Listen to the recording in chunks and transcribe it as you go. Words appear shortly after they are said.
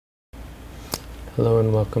Hello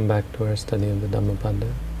and welcome back to our study of the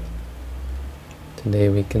Dhammapada. Today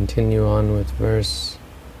we continue on with verse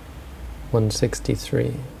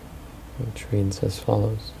 163, which reads as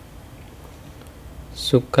follows.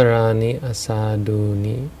 Sukkarani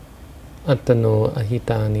asaduni atano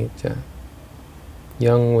ahitani cha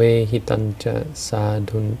yang ve hitancha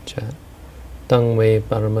sadhuncha tang ve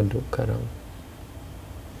paramadukaram.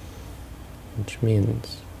 Which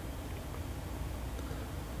means,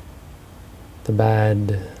 the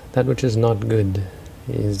bad, that which is not good,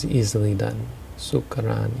 is easily done.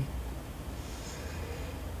 Sukkarani.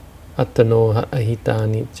 Atano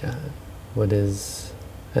ahitani cha. What is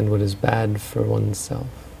bad for oneself.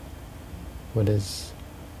 What is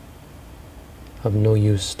of no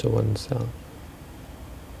use to oneself.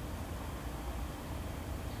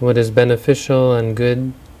 What is beneficial and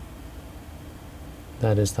good,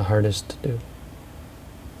 that is the hardest to do.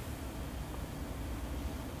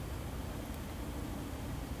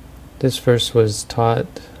 This verse was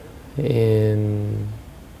taught in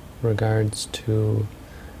regards to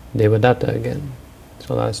Devadatta again.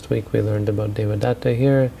 So last week we learned about Devadatta.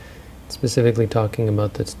 Here, specifically talking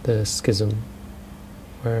about the schism,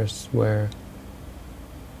 where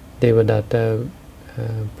Devadatta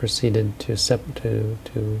proceeded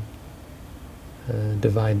to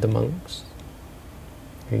divide the monks.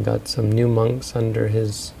 He got some new monks under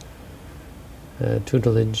his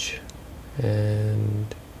tutelage,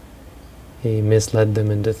 and he misled them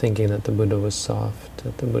into thinking that the Buddha was soft,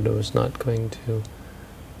 that the Buddha was not going to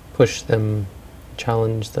push them,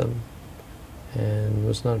 challenge them, and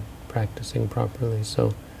was not practicing properly.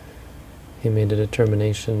 So he made a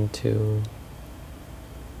determination to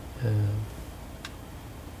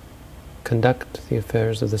conduct the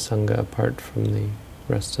affairs of the Sangha apart from the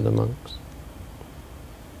rest of the monks.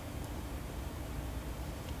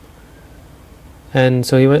 And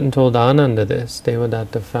so he went and told Ananda this.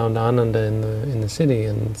 Devadatta found Ananda in the city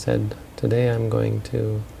and said, "Today I'm going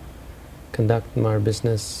to conduct our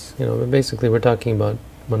business." But basically we're talking about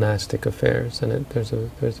monastic affairs, and there's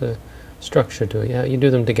a structure to it. Yeah, you do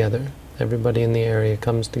them together. Everybody in the area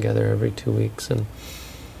comes together every 2 weeks, and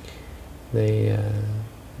they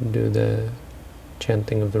do the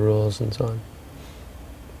chanting of the rules and so on.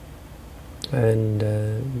 And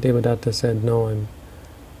Devadatta said, "No,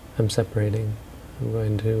 I'm separating. I'm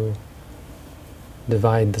going to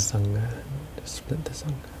divide the Sangha, to split the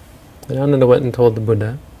Sangha." And Ananda went and told the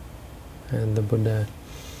Buddha, and the Buddha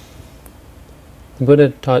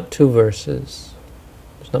taught 2 verses.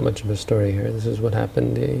 There's not much of a story here. This is what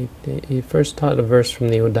happened. He first taught a verse from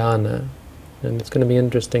the Udana, and it's going to be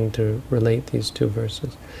interesting to relate these 2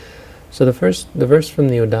 verses. So the verse from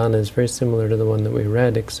the Udana is very similar to the one that we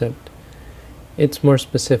read, except it's more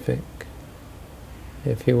specific.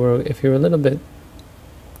 If you were a little bit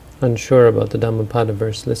unsure about the Dhammapada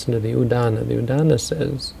verse, listen to the Udana. The Udana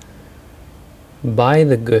says, "By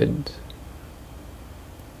the good,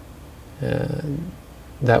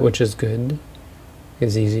 that which is good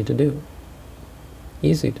is easy to do."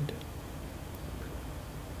 Easy to do.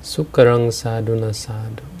 Sukkarang sadhuna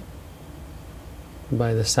sadhu.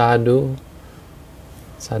 By the sadhu,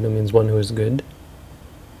 sadhu means one who is good.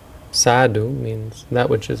 Sadhu means that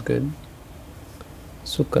which is good.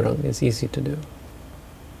 Sukkarang is easy to do.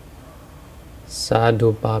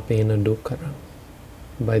 Sadhu papena dukkarang.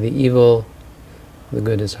 By the evil, the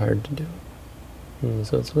good is hard to do.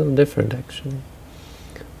 So it's a little different actually.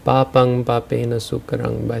 Papang papena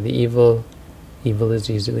sukkarang. By the evil, evil is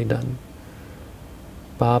easily done.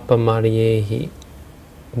 Papa mariyehi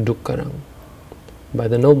dukkarang. By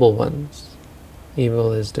the noble ones,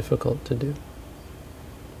 evil is difficult to do.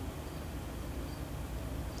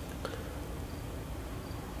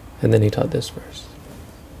 And then he taught this verse,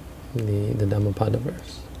 the Dhammapada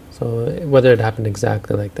verse. So whether it happened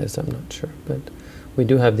exactly like this, I'm not sure. But we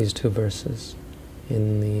do have these 2 verses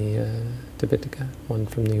in the Tipitaka, one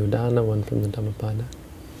from the Udana, one from the Dhammapada.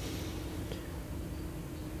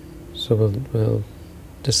 So we'll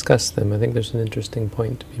discuss them. I think there's an interesting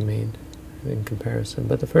point to be made in comparison.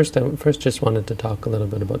 But first just wanted to talk a little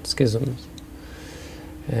bit about schisms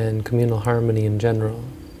and communal harmony in general.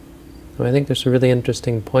 I think there's a really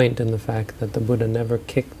interesting point in the fact that the Buddha never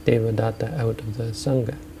kicked Devadatta out of the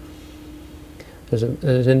Sangha. There's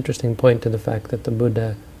an interesting point to the fact that the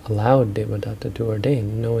Buddha allowed Devadatta to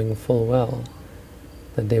ordain, knowing full well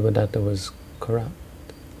that Devadatta was corrupt,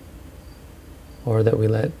 or that we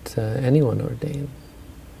let anyone ordain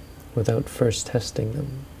without first testing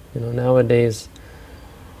them. Nowadays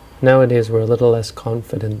we're a little less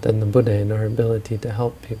confident than the Buddha in our ability to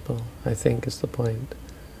help people, I think is the point.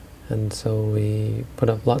 And so we put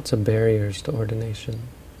up lots of barriers to ordination.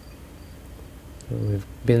 We've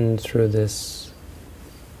been through this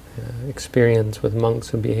experience with monks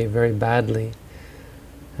who behave very badly,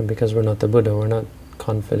 and because we're not the Buddha, we're not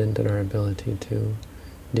confident in our ability to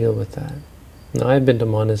deal with that. Now, I've been to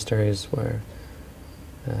monasteries where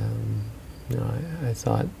I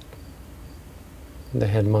thought the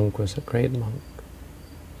head monk was a great monk,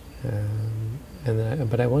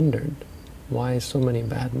 but I wondered why so many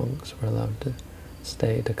bad monks were allowed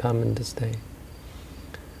to come and to stay.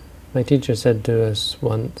 My teacher said to us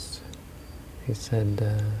once, he said,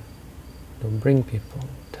 bring people.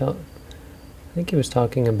 I think he was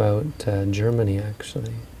talking about Germany,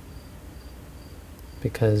 actually,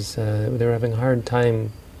 because they were having a hard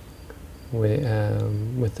time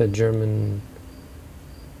with the German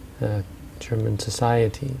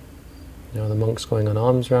society. The monks going on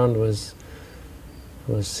alms round was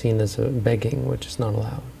seen as a begging, which is not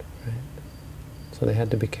allowed, right? So they had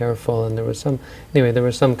to be careful, and there was some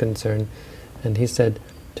concern. And he said,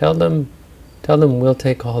 tell them we'll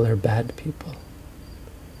take all their bad people.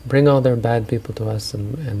 Bring all their bad people to us,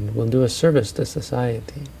 and we'll do a service to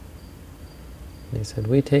society. And he said,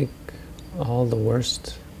 we take all the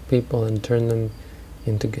worst people and turn them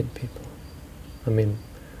into good people. I mean,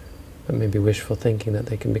 that may be wishful thinking that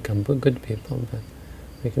they can become good people, but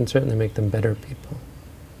we can certainly make them better people.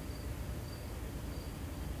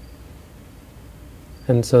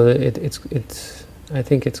 And so I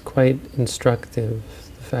think it's quite instructive,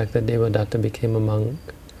 the fact that Devadatta became a monk,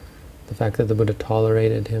 the fact that the Buddha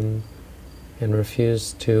tolerated him and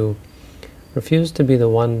refused to be the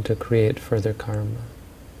one to create further karma,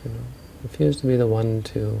 refused to be the one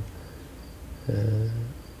to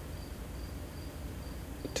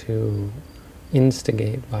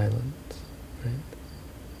instigate violence, right?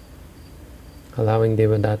 Allowing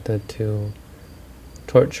Devadatta to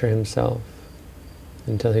torture himself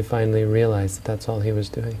until he finally realized that that's all he was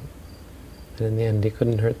doing. And in the end, he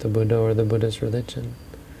couldn't hurt the Buddha or the Buddha's religion.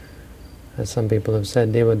 As some people have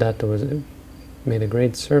said, Devadatta made a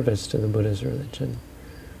great service to the Buddha's religion,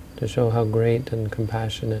 to show how great and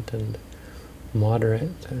compassionate and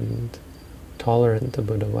moderate and tolerant the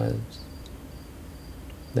Buddha was.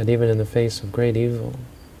 That even in the face of great evil,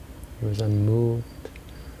 he was unmoved,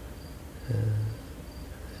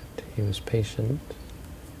 he was patient,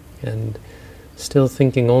 and still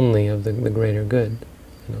thinking only of the greater good,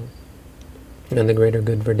 and the greater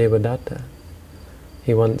good for Devadatta.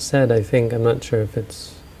 He once said, I think, I'm not sure if I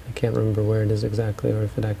can't remember where it is exactly, or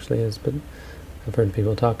if it actually is, but I've heard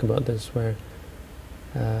people talk about this, where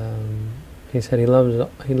he said he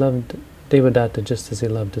loved Devadatta just as he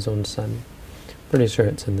loved his own son. Pretty sure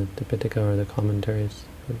it's in the Dhammapada or the commentaries,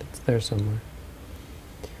 but it's there somewhere.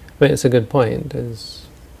 I mean, it's a good point.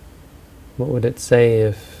 What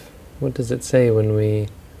does it say when we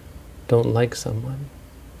don't like someone?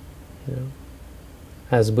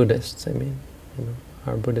 As Buddhists, I mean,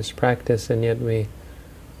 our Buddhist practice, and yet we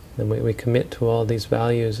commit to all these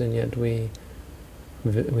values, and yet we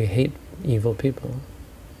hate evil people.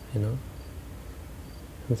 I'm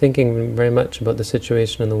thinking very much about the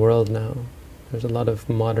situation in the world now. There's a lot of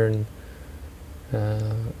modern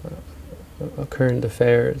current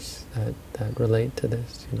affairs that relate to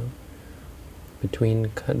this,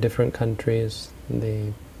 between different countries,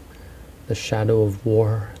 the shadow of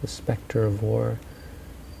war, the specter of war,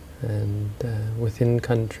 and within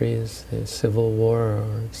countries, the civil war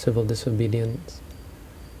or civil disobedience.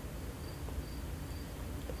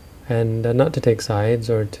 And not to take sides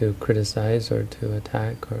or to criticize or to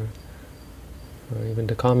attack or even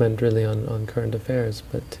to comment really on current affairs,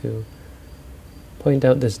 but to point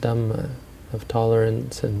out this Dhamma of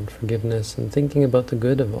tolerance and forgiveness and thinking about the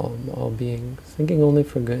good of all beings, thinking only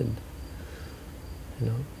for good.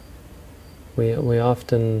 We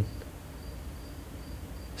often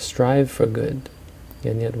strive for good,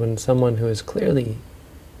 and yet when someone who is clearly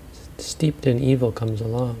steeped in evil comes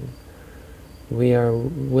along, we are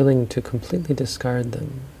willing to completely discard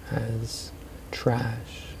them as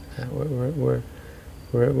trash.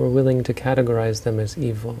 We're willing to categorize them as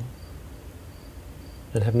evil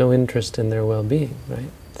and have no interest in their well-being,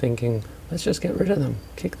 right? Thinking, let's just get rid of them,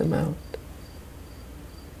 kick them out.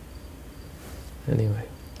 Anyway,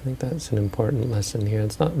 I think that's an important lesson here.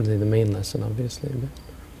 It's not really the main lesson, obviously, but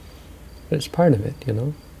it's part of it,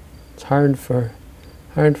 It's hard for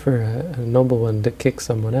a noble one to kick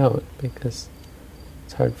someone out, because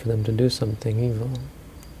it's hard for them to do something evil.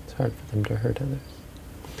 It's hard for them to hurt others.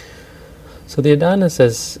 So the Adana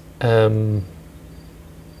says,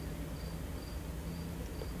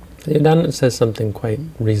 something quite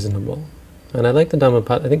reasonable. And I like the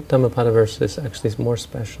Dhammapada. I think Dhammapada verse is actually more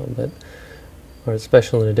special, or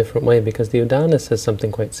special in a different way, because the Udana says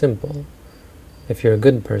something quite simple. If you're a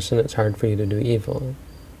good person, it's hard for you to do evil.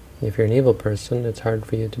 If you're an evil person, it's hard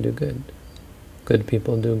for you to do good. Good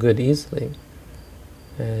people do good easily,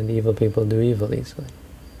 and evil people do evil easily.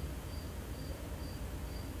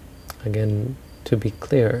 Again, to be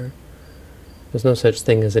clear, there's no such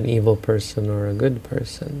thing as an evil person or a good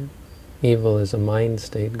person. Evil is a mind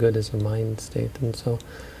state, good is a mind state, and so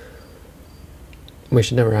we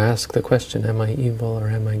should never ask the question, am I evil or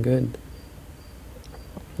am I good?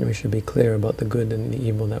 We should be clear about the good and the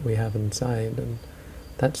evil that we have inside, and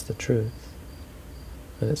that's the truth.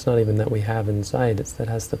 And it's not even that we have inside, it's that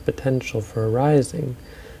has the potential for arising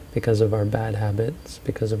because of our bad habits,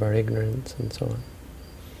 because of our ignorance, and so on.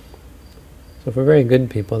 So if we're very good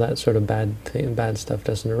people, that sort of bad stuff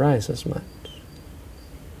doesn't arise as much.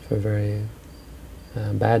 If we're very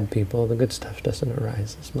bad people, the good stuff doesn't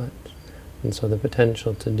arise as much. And so the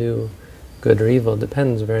potential to do good or evil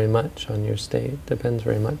depends very much on your state, depends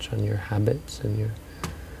very much on your habits and your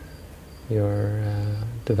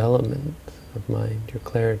development of mind, your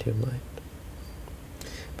clarity of mind.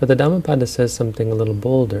 But the Dhammapada says something a little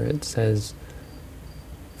bolder. It says,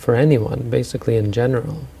 for anyone, basically in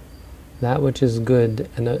general, that which is good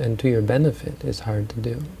and to your benefit is hard to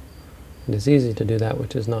do. It is easy to do that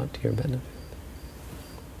which is not to your benefit.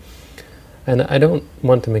 And I don't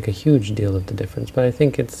want to make a huge deal of the difference, but I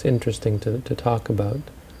think it's interesting to talk about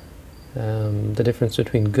the difference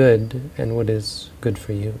between good and what is good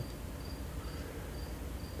for you.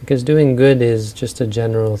 Because doing good is just a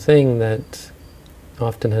general thing that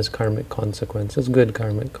often has karmic consequences, good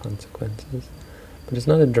karmic consequences, but it's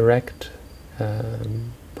not a direct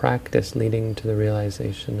practice leading to the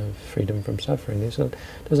realization of freedom from suffering. So it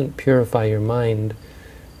doesn't purify your mind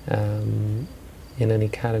in any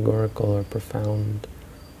categorical or profound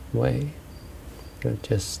way. It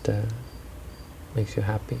just makes you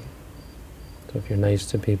happy. So if you're nice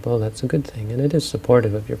to people, that's a good thing, and it is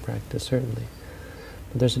supportive of your practice, certainly.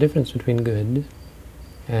 But there's a difference between good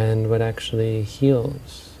and what actually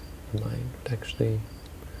heals the mind, what actually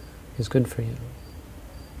is good for you.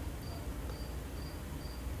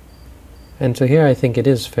 And so here I think it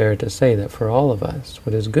is fair to say that for all of us,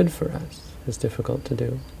 what is good for us is difficult to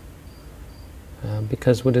do.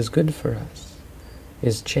 Because what is good for us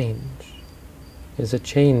is change, is a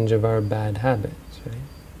change of our bad habits, right?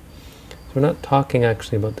 So we're not talking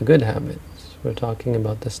actually about the good habits, we're talking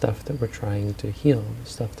about the stuff that we're trying to heal, the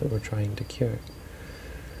stuff that we're trying to cure.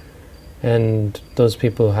 And those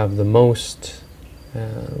people who have the most,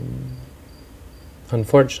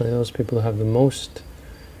 unfortunately, those people who have the most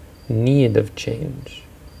need of change,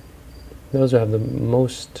 those who have the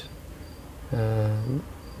most,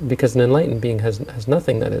 because an enlightened being has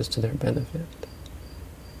nothing that is to their benefit.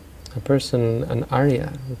 A person, an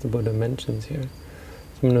Arya, that the Buddha mentions here,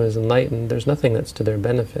 someone who is enlightened, there's nothing that's to their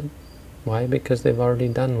benefit. Why? Because they've already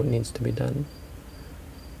done what needs to be done.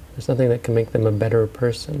 There's nothing that can make them a better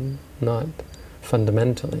person, not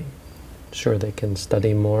fundamentally. Sure, they can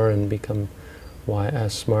study more and become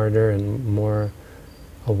smarter and more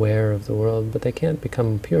aware of the world, but they can't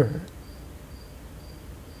become purer.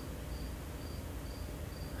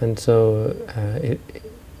 And so,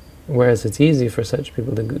 whereas it's easy for such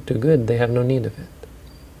people to do good, they have no need of it.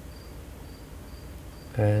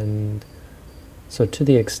 And so to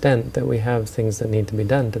the extent that we have things that need to be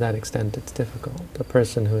done, to that extent it's difficult. A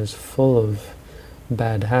person who is full of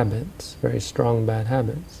bad habits, very strong bad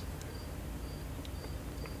habits,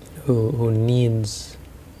 who needs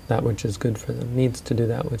that which is good for them, needs to do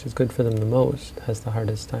that which is good for them the most, has the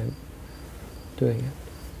hardest time doing it.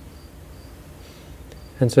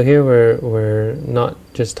 And so here we're not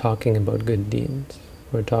just talking about good deeds,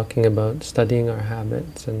 we're talking about studying our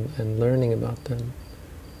habits and learning about them.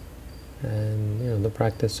 And the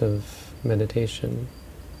practice of meditation,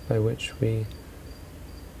 by which we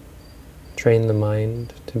train the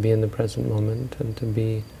mind to be in the present moment and to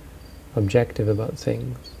be objective about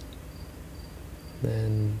things.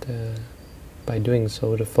 And by doing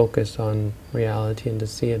so, to focus on reality and to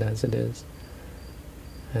see it as it is.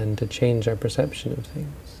 And to change our perception of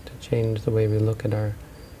things, to change the way we look at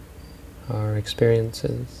our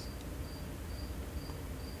experiences,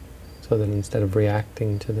 so that instead of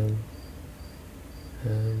reacting to them,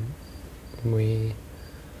 we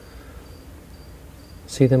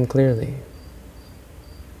see them clearly.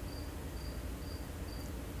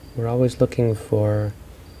 We're always looking for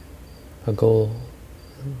a goal.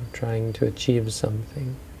 We're trying to achieve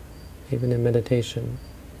something, even in meditation,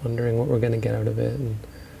 wondering what we're going to get out of it and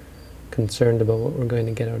concerned about what we're going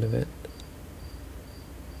to get out of it.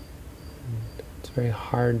 And it's very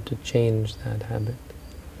hard to change that habit.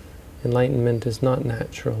 Enlightenment is not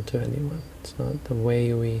natural to anyone. It's not the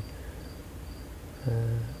way we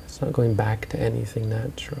It's not going back to anything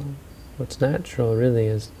natural. What's natural really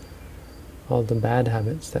is all the bad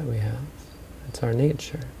habits that we have. It's our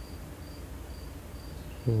nature.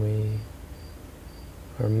 We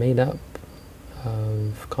are made up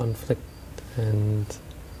of conflict and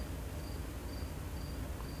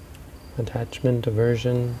attachment,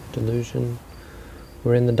 aversion, delusion.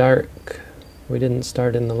 We're in the dark. We didn't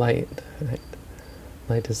start in the light. Right?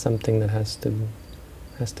 Light is something that has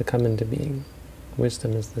to come into being.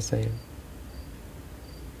 Wisdom is the same.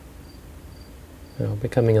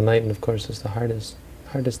 Becoming enlightened, of course, is the hardest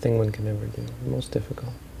thing one can ever do. The most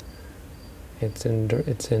difficult. It's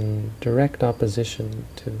in direct opposition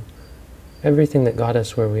to everything that got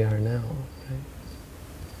us where we are now. Right?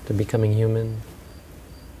 To becoming human,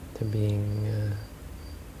 to being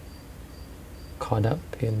caught up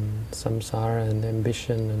in samsara and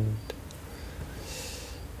ambition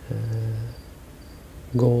and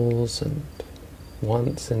goals and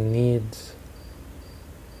wants and needs.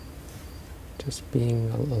 Just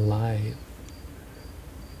being alive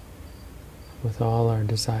with all our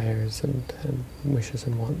desires and wishes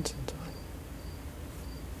and wants and so on.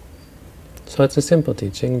 So it's a simple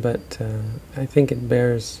teaching, but I think it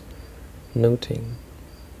bears noting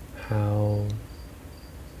how,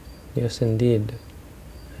 yes indeed,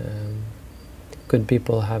 good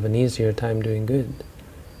people have an easier time doing good.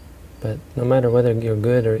 But no matter whether you're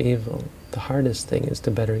good or evil, the hardest thing is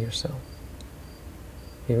to better yourself.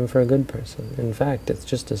 Even for a good person. In fact, it's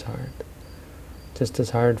just as hard. Just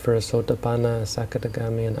as hard for a Sotapanna, a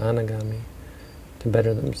Sakadagami, and Anagami to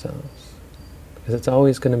better themselves. Because it's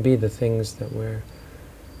always going to be the things that we're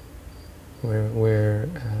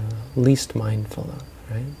least mindful of,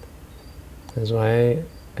 right? That's why,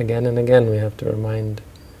 again and again, we have to remind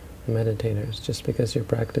the meditators, just because your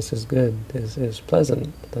practice is good, is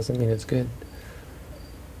pleasant, doesn't mean it's good.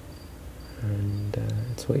 And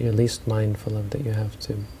it's what you're least mindful of that you have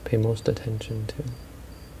to pay most attention to.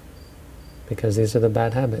 Because these are the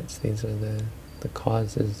bad habits, these are the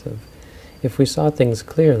causes of... If we saw things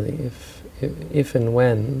clearly, if and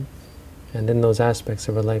when, and in those aspects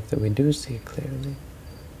of our life that we do see clearly,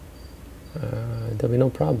 there'll be no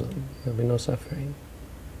problem, there'll be no suffering.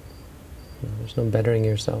 There's no bettering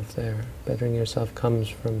yourself there. Bettering yourself comes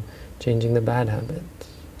from changing the bad habits,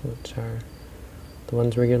 which are the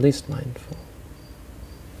ones where you're least mindful.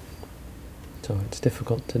 So it's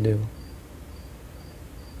difficult to do.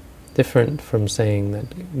 Different from saying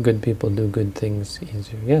that good people do good things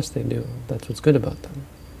easier. Yes, they do. That's what's good about them.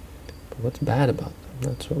 But what's bad about them?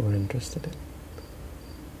 That's what we're interested in.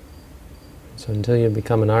 So until you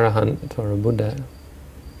become an arahant or a Buddha,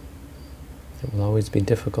 it will always be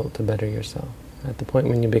difficult to better yourself. At the point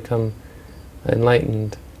when you become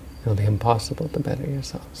enlightened, it'll be impossible to better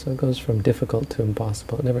yourself. So it goes from difficult to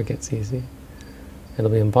impossible. It never gets easy.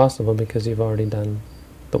 It'll be impossible because you've already done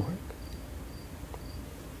the work.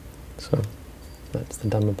 So that's the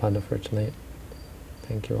Dhammapada for tonight.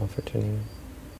 Thank you all for tuning in.